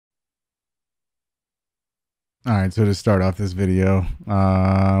All right, so to start off this video,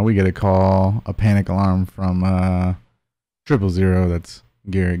 we get a call, a panic alarm from 000. That's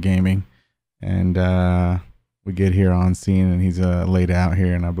Garrett Gaming, and we get here on scene, and he's laid out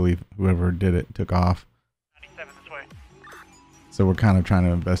here, and I believe whoever did it took off. 97 this way. So we're kind of trying to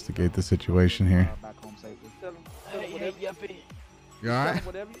investigate the situation here. Back home safely. Hey, Yuppie. You all right?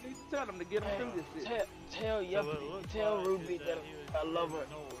 Whatever you need to tell them to get them through this shit. Tell Yuppie, tell Ruby that I love her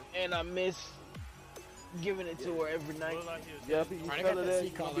and I miss giving it to her every night. Yuppie, you tell her that you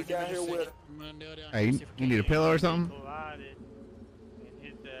can be down here with her. Hey, you need a pillow or something?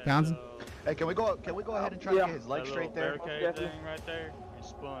 Townsend? Hey, can we go ahead and try to get his leg straight there? Barricade thing right there. It's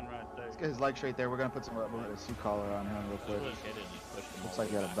spun right there. Let's get his leg straight there. We're gonna put a suit collar on him real quick. Looks like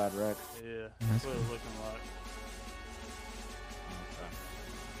he had a bad wreck. Yeah, that's what it's looking like.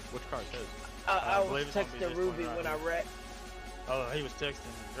 Which car is his? I was texting Ruby when I wrecked. Oh, he was texting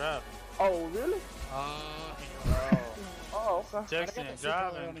and driving. Oh, really? Oh, okay. Texting and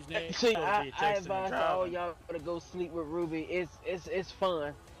driving. See, I advise all y'all to go sleep with Ruby. It's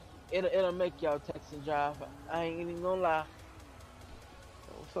fun. It'll make y'all text and drive. I ain't even gonna lie.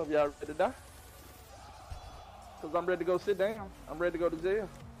 What's up, y'all ready to die? Cause I'm ready to go sit down. I'm ready to go to jail.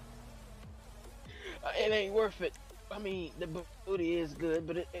 It ain't worth it. I mean, the booty is good,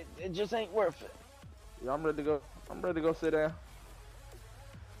 but it just ain't worth it. Yeah, I'm ready to go. I'm ready to go sit down.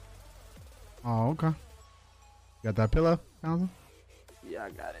 Oh, okay. Got that pillow, Townsend? Yeah,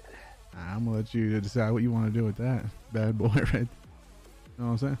 I got it. I'm gonna let you decide what you want to do with that bad boy, right? You know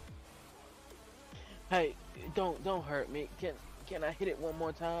what I'm saying? Hey, don't hurt me. Can I hit it one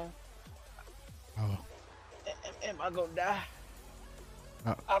more time? Oh. Am I gonna die?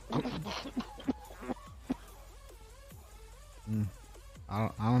 I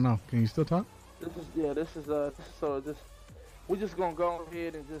don't know. Can you still talk? We're just gonna go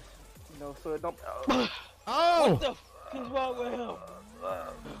ahead and just, so it don't. Oh! What the f is wrong with him?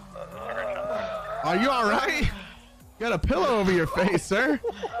 Are you all right? You got a pillow over your face, sir.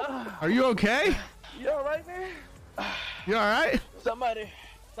 Are you okay? You all right, man? You all right? Somebody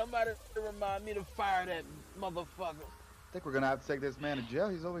remind me to fire that motherfucker. I think we're gonna have to take this man to jail.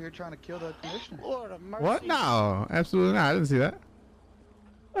 He's over here trying to kill the commissioner. Lord of mercy. What? No, absolutely not. I didn't see that.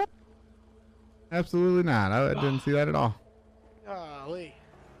 Absolutely not. I didn't see that at all. Golly.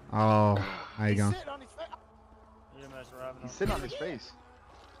 Oh, how you going? He's sitting on his face.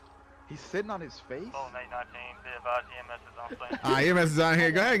 He's sitting on his face? Oh, 919. The advised EMS is on scene. EMS is on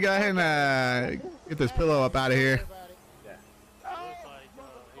here. Go ahead and get this pillow up out of here.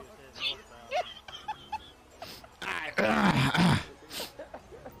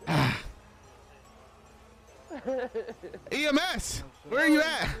 EMS, where are you at?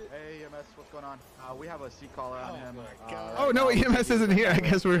 Hey, EMS, what's going on? We have a seat collar on him. Oh no, EMS isn't here. I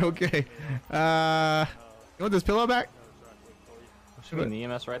guess we're okay. You want this pillow back? Shooting the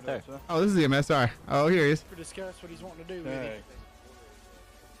EMS right there. Oh, this is the EMS. Sorry. Oh, here he is. To discuss what he's wanting to do with it.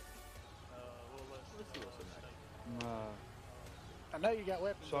 I know you got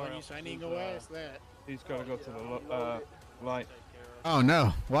weapons on you, so I ain't even gonna ask that. He's got to go to the light. Oh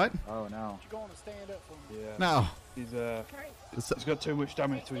no. What? Oh no. You going to stand up for me? Yeah. No. He's got too much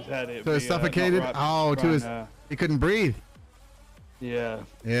damage to his head. So he's suffocated. Oh, to his. He couldn't breathe. Yeah.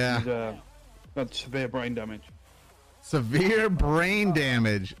 Yeah. He's got severe brain damage. Severe brain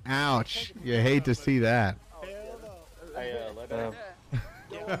damage. Ouch. You hate to see that.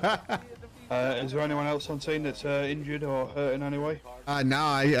 Is there anyone else on scene that's injured or hurt in any way?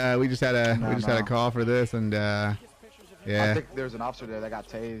 No. We just had a call for this, and yeah. I think there's an officer there that got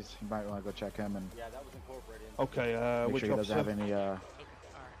tased. You might want to go check him and. Okay. Make Which sure he doesn't officer? have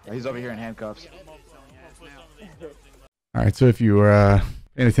any. He's over here in handcuffs. All right, so if you were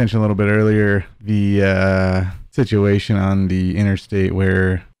paying attention a little bit earlier, the situation on the interstate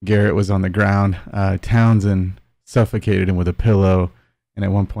where Garrett was on the ground, Townsend suffocated him with a pillow, and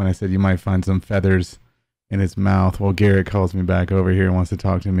at one point I said you might find some feathers in his mouth. Well, Garrett calls me back over here and wants to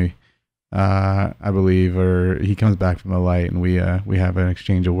talk to me, I believe, or he comes back from the light, and we have an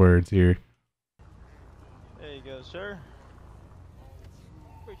exchange of words here. There you go, sir.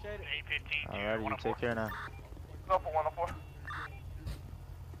 Appreciate it. 815. Alrighty, you take care now. Go for 104.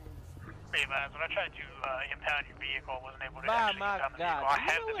 Be advised, when I tried to impound your vehicle, I wasn't able to actually impound the vehicle. I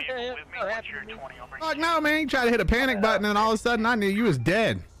have the vehicle with me. What's your 20 over Fuck no, man! You tried to hit a panic button, and all of a sudden I knew you was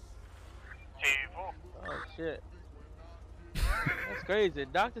dead. Oh shit. That's crazy.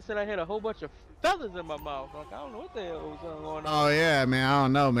 Doctor said I had a whole bunch of feathers in my mouth. Like, I don't know what the hell was going on. Oh yeah, man. I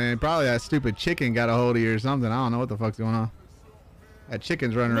don't know, man. Probably that stupid chicken got a hold of you or something. I don't know what the fuck's going on. That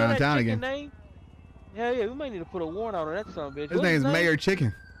chicken's running around town again. Name? Yeah, we might need to put a warrant out on that son of a bitch. His name's Mayor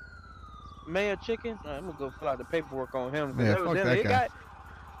Chicken. Mayor Chicken? I'm gonna go fill out the paperwork on him. Yeah, fuck that guy.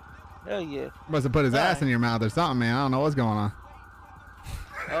 Hell yeah. Must have put his ass in your mouth or something, man. I don't know what's going on.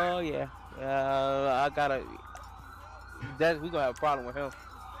 Oh yeah. I gotta. We gonna have a problem with him.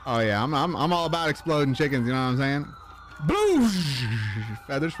 Oh yeah, I'm all about exploding chickens. You know what I'm saying? Boosh!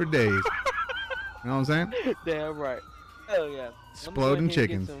 Feathers for days. You know what I'm saying? Damn right. Hell yeah. Exploding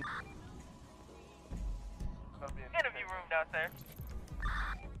chickens. Interview room downstairs.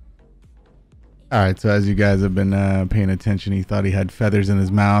 All right, so as you guys have been paying attention, he thought he had feathers in his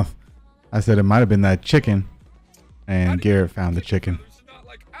mouth. I said it might have been that chicken, and Garrett found the chicken. Not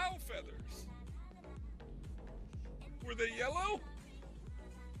like owl feathers. Were they yellow?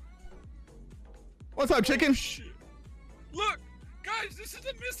 What's up, chicken? Oh, shit. Look, guys, this is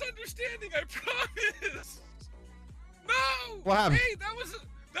a misunderstanding. I promise. No. What happened? Hey, that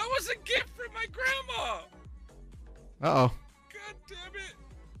was a gift from my grandma. Uh-oh. God damn it.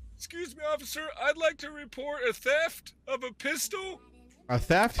 Excuse me, officer. I'd like to report a theft of a pistol. A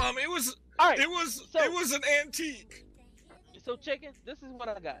theft? It was All right, it was an antique. So chicken, this is what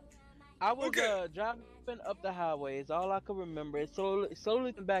I got. I was driving up the highways. All I could remember is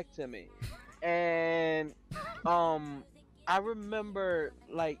slowly come back to me, and I remember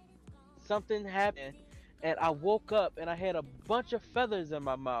like something happened, and I woke up and I had a bunch of feathers in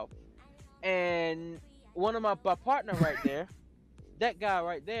my mouth, and one of my partner right there, that guy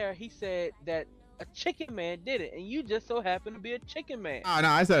right there, he said that a chicken man did it, and you just so happen to be a chicken man. Oh no,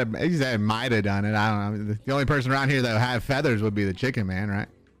 I said he said might have done it. I don't know. The only person around here that had feathers would be the chicken man, right?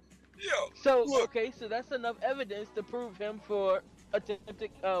 Yo. So look. okay, so that's enough evidence to prove him for attempted,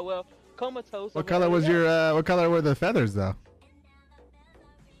 comatose. What color was your? What color were the feathers though?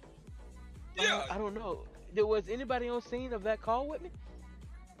 Yeah. I don't know. Was anybody on scene of that call with me?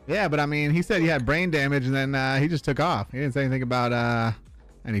 Yeah, but I mean, he said he had brain damage, and then he just took off. He didn't say anything about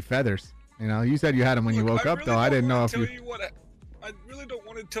any feathers. You know, you said you had them when you woke up, though. I didn't know if you. I really don't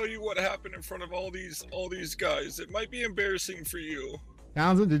want to tell you what happened in front of all these guys. It might be embarrassing for you.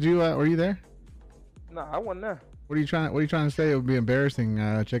 Townsend, did you? Were you there? No, I wasn't there. What are you trying to say? It would be embarrassing,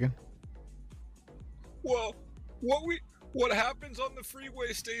 chicken. Well, what happens on the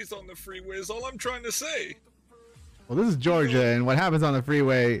freeway stays on the freeway is all I'm trying to say. Well, this is Georgia, and what happens on the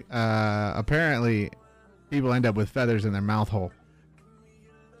freeway? Apparently, people end up with feathers in their mouth hole.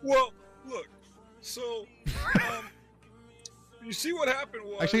 Well, look. So, you see what happened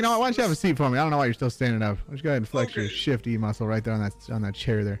was. Actually, you know what? Why don't you have a seat for me? I don't know why you're still standing up. Why don't you go ahead and flex your shifty muscle right there on that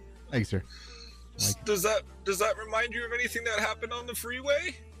chair there. Thanks, sir. Does that remind you of anything that happened on the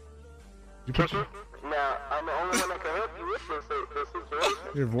freeway? Now, I'm the only one that can help you with this situation.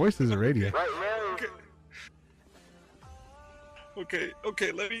 Your voice is a radio. Right now. Okay.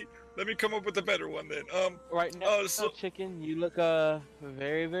 Let me come up with a better one then. Right now, chicken, you look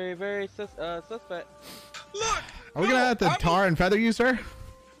very, very, very suspect. Look. Are we gonna have to tar and feather you, sir?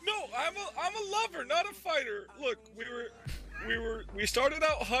 No, I'm a lover, not a fighter. Look, we started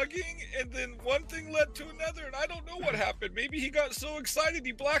out hugging, and then one thing led to another, and I don't know what happened. Maybe he got so excited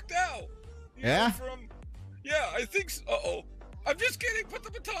he blacked out. Yeah. Yeah, I think so. Uh-oh. I'm just kidding. Put the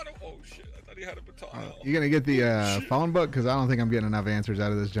baton. Oh shit! I thought he had a baton. You gonna get the phone book? Because I don't think I'm getting enough answers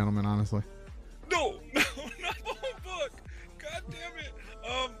out of this gentleman, honestly. No, not phone book. God damn it.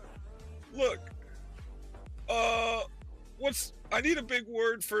 Look. I need a big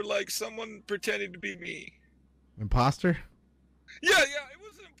word for like someone pretending to be me. Imposter? Yeah, it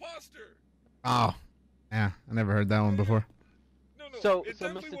was an imposter. Oh, yeah. I never heard that one before. No. So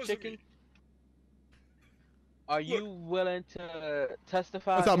Mr. Chicken, are you willing to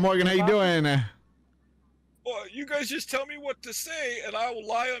testify? What's up, Morgan? How you doing? Well, you guys just tell me what to say, and I will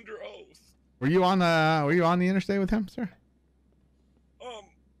lie under oath. Were you on the interstate with him, sir?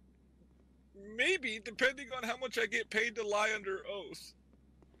 Maybe, depending on how much I get paid to lie under oath.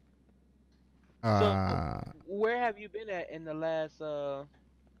 So, where have you been at in the last,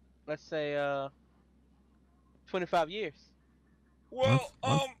 let's say, 25 years? Well,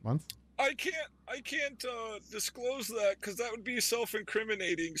 months? I can't disclose that because that would be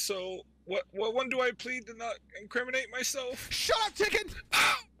self-incriminating. So, what one do I plead to not incriminate myself? Shut up, chicken!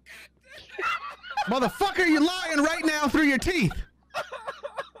 Motherfucker, you're lying right now through your teeth.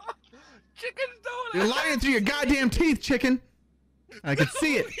 Chickens don't. You're lying through your goddamn teeth, chicken. I can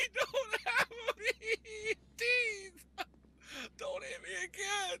see it. We don't have any teeth. Don't hit me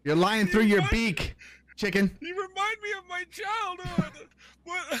again. You're lying through your beak, chicken. You remind me of my childhood.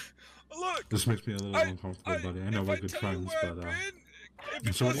 But look. This makes me a little uncomfortable, buddy. I know we're good friends, but what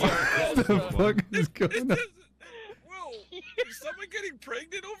the fuck is going on? Will, is someone getting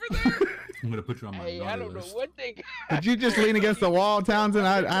pregnant over there? I'm gonna put you on my Hey, I don't know list. what they. Did you just lean against the wall, Townsend?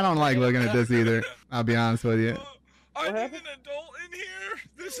 I don't like looking at this either. I'll be honest with you. I need an adult in here.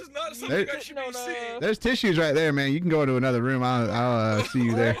 This is not something I should be seeing. There's tissues right there, man. You can go into another room. I'll see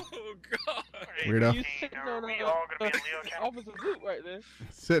you there. Oh God. Weirdo. You sitting on Officer Zoot right there.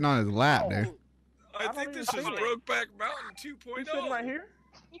 Sitting on his lap, dude. I think this is Brokeback Mountain 2.0. Sitting right here.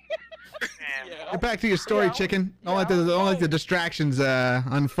 Get back to your story, chicken. Don't let the distractions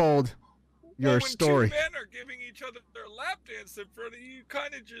unfold your story. When two men are giving each other their lap dance in front of you, you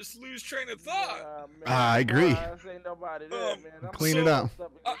kind of just lose train of thought. I agree. Ain't nobody there, man. Clean it up.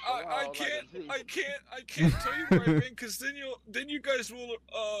 I can't tell you where I've been, because then you guys will.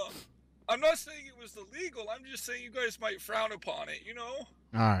 I'm not saying it was illegal. I'm just saying you guys might frown upon it. You know.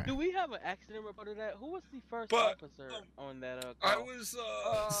 All right. Do we have an accident report of that? Who was the first officer on that call? I was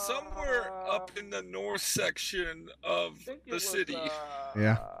somewhere up in the north section of the city.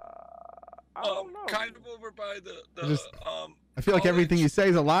 Yeah. I don't know. Kind of over by the I feel like everything you say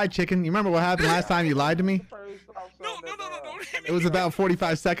is a lie, chicken. You remember what happened last time you lied to me? No, don't hit me. It was about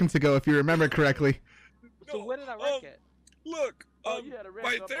 45 seconds ago, if you remember correctly. So where did I wreck at? Look,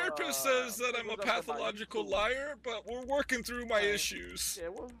 my therapist says that I'm a pathological liar, but we're working through my issues.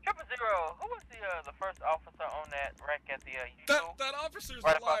 Triple Zero, who was the first officer on that wreck at the That officer's a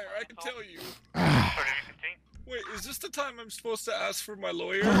liar, I can tell you. Wait, is this the time I'm supposed to ask for my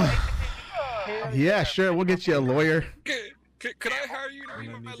lawyer? Yeah, sure. We'll get you a lawyer. Okay, could I hire you to be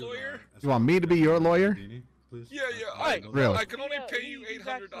my lawyer? You want me to be your lawyer? Yeah, Really? I can only pay you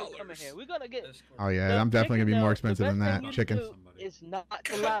 $800. We're gonna get. Oh yeah, I'm definitely gonna be more expensive than that, chicken. It's not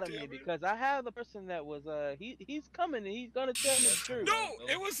to lie to me because I have the person that was he's coming and he's gonna tell me the truth. No,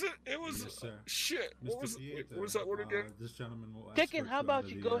 it was shit. What was that word again? This gentleman will Chicken, how about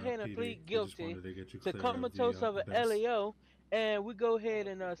you go ahead and plead guilty to comatose of an LEO, and we go ahead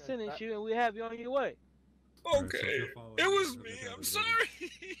and sentence you, and we have you on your way. Okay, it was me. I'm sorry.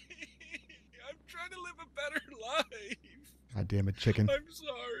 I'm trying to live a better life. God damn it, chicken. I'm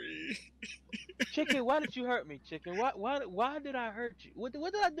sorry. Chicken, why did you hurt me, chicken? Why did I hurt you? What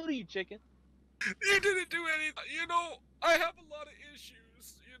did I do to you, chicken? You didn't do anything. You know, I have a lot of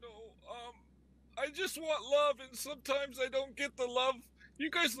issues. You know, I just want love, and sometimes I don't get the love. You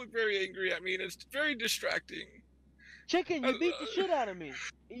guys look very angry at me, and it's very distracting. Chicken, you beat the shit out of me.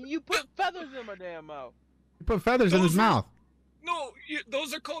 You put feathers in my damn mouth. You put feathers in his mouth. No,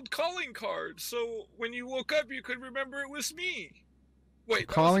 those are called calling cards. So when you woke up, you could remember it was me. Wait,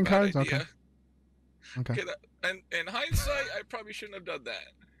 calling cards? Idea. Okay. Okay. And in hindsight, I probably shouldn't have done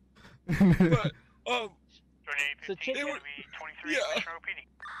that. But so chicken, yeah.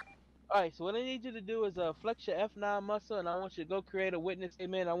 Alright, so what I need you to do is flex your F9 muscle, and I want you to go create a witness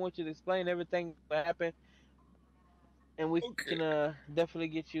statement. I want you to explain everything that happened, and we can definitely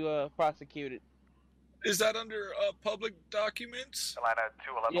get you prosecuted. Is that under public documents? Atlanta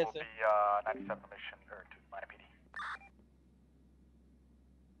 211 yes, will be 97 mission or to Atlanta PD.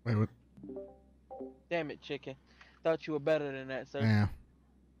 Wait, what? Damn it, chicken. Thought you were better than that, sir. Yeah.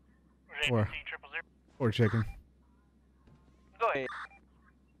 Poor chicken. Go ahead.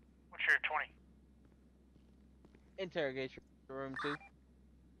 What's your 20? Interrogation room 2.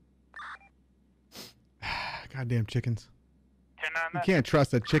 Goddamn chickens. 10-9. You can't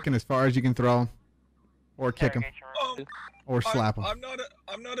trust a chicken as far as you can throw him. Or kick him. Or slap him. I'm not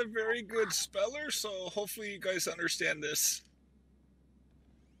a very good speller, so hopefully you guys understand this.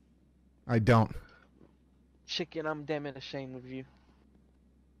 I don't. Chicken, I'm damn it ashamed of you.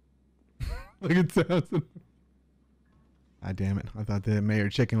 Look at Townsend. God damn it. I thought the Mayor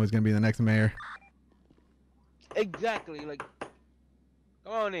Chicken was going to be the next mayor. Exactly. Like,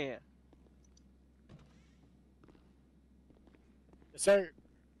 come on in. Yes, sir.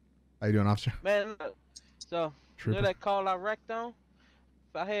 How you doing, officer? Man, look. So, you know that call I wrecked on?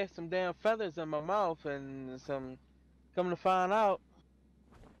 If I had some damn feathers in my mouth and some, come to find out,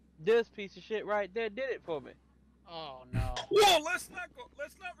 this piece of shit right there did it for me. Oh no. Whoa, let's not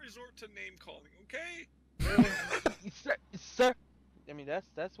resort to name calling, okay? Sir. I mean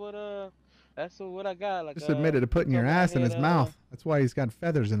that's what I got. Like just admitted to putting your ass in his mouth. That's why he's got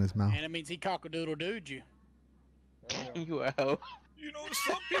feathers in his mouth. And it means he cock-a-doodle-dooed you. You out. You know,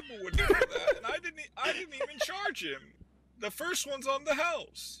 some people would do that, and I didn't even charge him. The first one's on the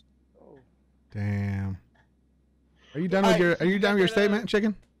house. Oh. Damn. Are you done with your statement,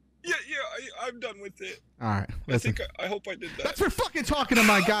 chicken? Yeah, I'm done with it. All right. Listen. I hope I did that. That's for fucking talking to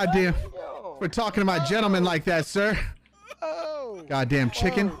my goddamn. For talking to my gentleman like that, sir. Oh. Goddamn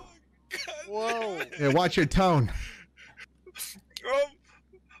chicken. Whoa. Yeah, watch your tone.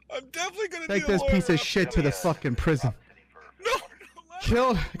 I'm definitely gonna take this piece of shit to the fucking prison. No,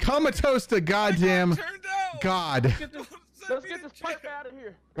 Killed, comatose to goddamn God. Let's get this pipe out of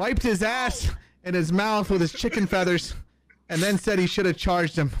here. Wiped his ass in his mouth with his chicken feathers, and then said he should have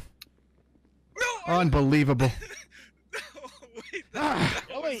charged him. Unbelievable.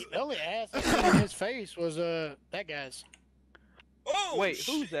 The only ass in his face was that guy's. Oh, wait,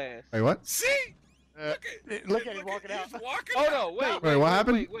 whose ass? Wait, what? See? Look at him walking out. Oh no, wait, what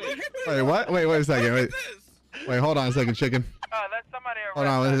happened? Wait, what? Wait a second. Wait, hold on a second, chicken. That's somebody Hold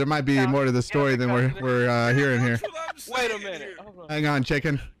on, there might be more to the story than we're hearing here. Wait a minute. Hang on,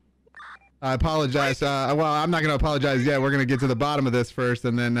 chicken. I apologize. Well, I'm not gonna apologize yet. We're gonna get to the bottom of this first,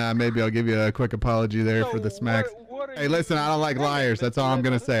 and then maybe I'll give you a quick apology there for the smacks. Hey, listen, I don't like liars. That's all I'm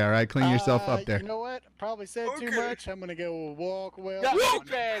gonna say. All right, clean yourself up there. You know what? Probably said too much. I'm gonna go walk away. Get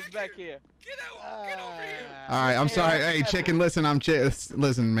your ass back here. Get over here. All right, I'm sorry. Hey, chicken, listen,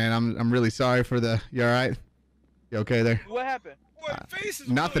 listen, man. I'm really sorry for the. You all right? You okay there? What happened?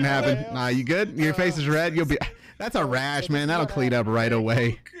 Nothing happened. Nah, you good? Your face is red. You'll be. That's a rash, man. That'll clean up right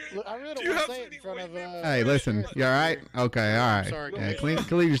away. Look, I really don't want to say it in front of. Hey, listen. You all right? Okay, all right. Sorry, yeah,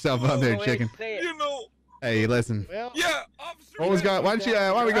 clean yourself up there, chicken. You know. Hey, listen. Well, yeah, officer. What was going? Why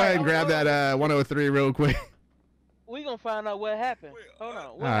don't we go ahead and grab that 103 real quick? We gonna find out what happened. Hold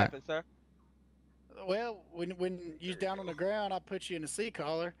on. What happened, sir? Well, when you're down on the ground, I put you in a sea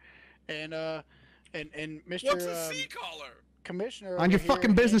collar, and Mr. What's a sea collar? Commissioner. On your over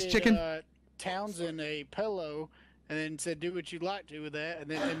fucking here business, handed, chicken. Townsend a pillow, and then said, "Do what you'd like to with that."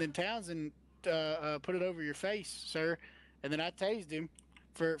 And then Townsend put it over your face, sir. And then I tased him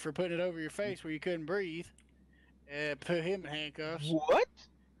for putting it over your face where you couldn't breathe. Put him in handcuffs. What?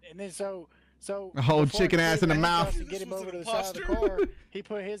 And then so a whole before chicken he ass put in the him mouth. to get him over to the side of the car, he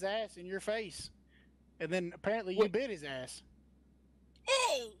put his ass in your face, and then apparently you bit his ass.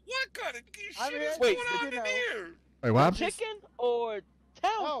 Oh, what kind of shit is wait, going on in here? Wait, what? Chicken or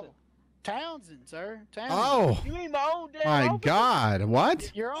Townsend? Oh, Townsend, sir. Townsend. Oh. You mean my own damn My officer? God,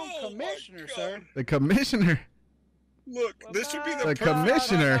 what? Your own commissioner, sir. The commissioner. Look, this would be the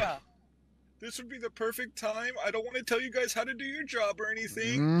commissioner. This would be the perfect time. I don't want to tell you guys how to do your job or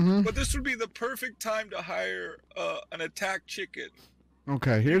anything, but this would be the perfect time to hire an attack chicken.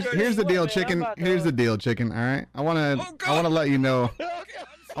 Okay, here's the deal, chicken. Here's the deal, chicken. All right, I wanna let you know.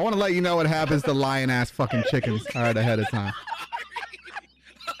 I wanna let you know what happens to lion ass fucking chickens. All right, ahead of time.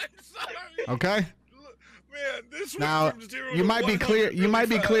 Okay. Man, this now you might be clear. You might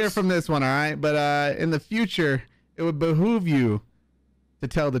be clear from this one. All right, but in the future, it would behoove you to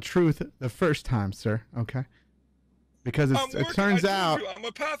tell the truth the first time, sir. Okay. Because it turns out I'm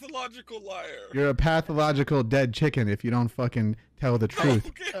a pathological liar. You're a pathological dead chicken if you don't fucking tell the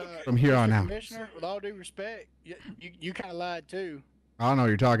truth from here on out. Commissioner, with all due respect, you kind of lied too. I don't know what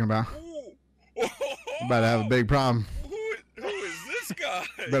you're talking about. You're about to have a big problem. Who is this guy?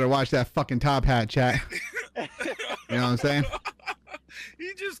 Better watch that fucking top hat, chat. You know what I'm saying?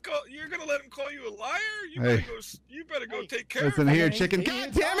 You're gonna let him call you a liar? You better go take care Listen of him. here, chicken.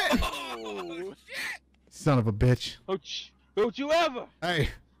 God damn it! Oh, shit. Son of a bitch. Don't you ever. Hey,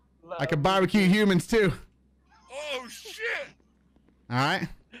 I can barbecue humans too. Oh shit! All right.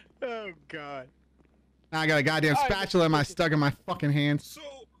 Oh God. Now I got a goddamn spatula stuck in my fucking hand. So,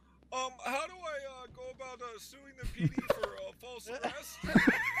 how do I go about suing the PD for false arrest?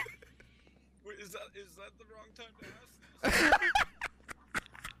 Wait, is that the wrong time to ask this?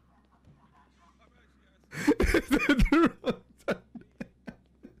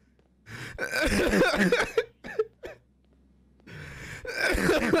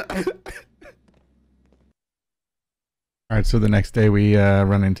 All right, so the next day we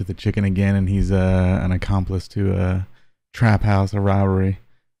run into the chicken again, and he's an accomplice to a trap house, a robbery,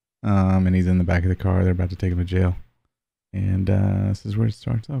 and he's in the back of the car. They're about to take him to jail, and this is where it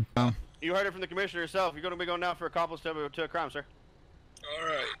starts up. You heard it from the commissioner yourself. You're going to be going down for accomplice to a crime, sir. All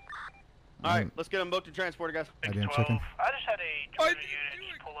right. All right, let's get him booked and transported, guys. Goddamn chicken. I just had a unit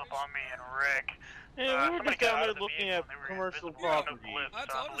just pull up on me and wreck. Yeah, we were just down there looking at commercial property.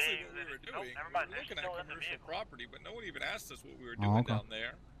 That's honestly what we were doing. We were looking at commercial property, but no one even asked us what we were doing down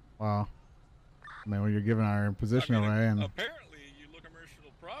there. Wow. I mean, well, you're giving our position away, and apparently you look at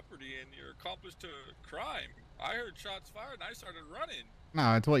commercial property and you're accomplice to a crime. I heard shots fired and I started running.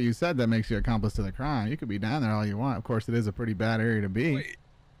 No, it's what you said that makes you accomplice to the crime. You could be down there all you want. Of course, it is a pretty bad area to be. Wait.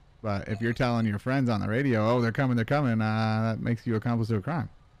 But if you're telling your friends on the radio, oh, they're coming, that makes you accomplice to a crime.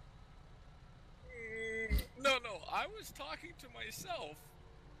 No, I was talking to myself.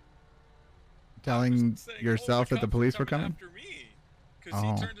 Telling yourself that the police were coming? After me, because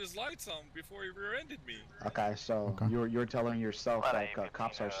he turned his lights on before he rear-ended me. Okay, so you're telling yourself that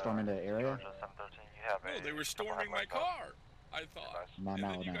cops are storming the area? No, they were storming my car. I thought. No, And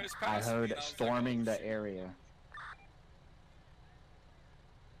no, then you no. guys I passed me, heard and I was like, storming oh, the shit. area.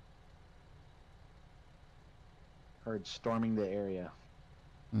 Heard storming the area.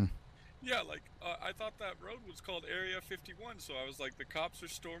 Yeah, like, I thought that road was called Area 51, so I was like, the cops are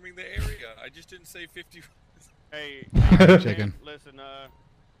storming the area. I just didn't say 51. Hey, Chicken. Listen,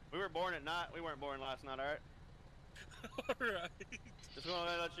 we were born at night. We weren't born last night, alright? Alright. Just want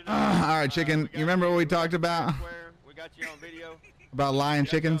to let you know. Alright, Chicken. You remember what we talked about? We got you on video. About lying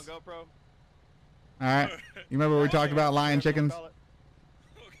chickens? GoPro. Alright. You remember what we talked about lying chickens?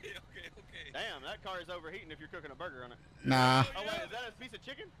 Damn, that car is overheating if you're cooking a burger on it. Nah. Oh wait, is that a piece of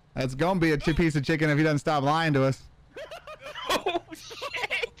chicken? That's gonna be a piece of chicken if he doesn't stop lying to us. Oh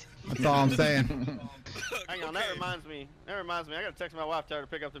shit! That's all I'm saying. Hang on, that reminds me. I gotta text my wife, tell her to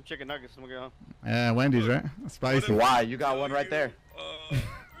pick up them chicken nuggets and we'll go home. Yeah, Wendy's, right? Spicy. Why? You got one right there.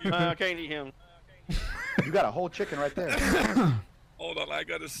 I can't eat him. You got a whole chicken right there. Hold on, I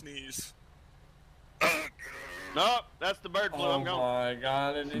gotta sneeze. Nope, that's the bird flu. I'm going. Oh my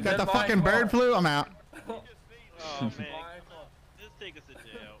god. You got the fucking bird flu? I'm out. Oh man. Just take us to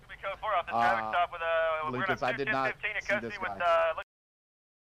jail. Code 4 off the traffic stop with Lucas, I did not see this guy.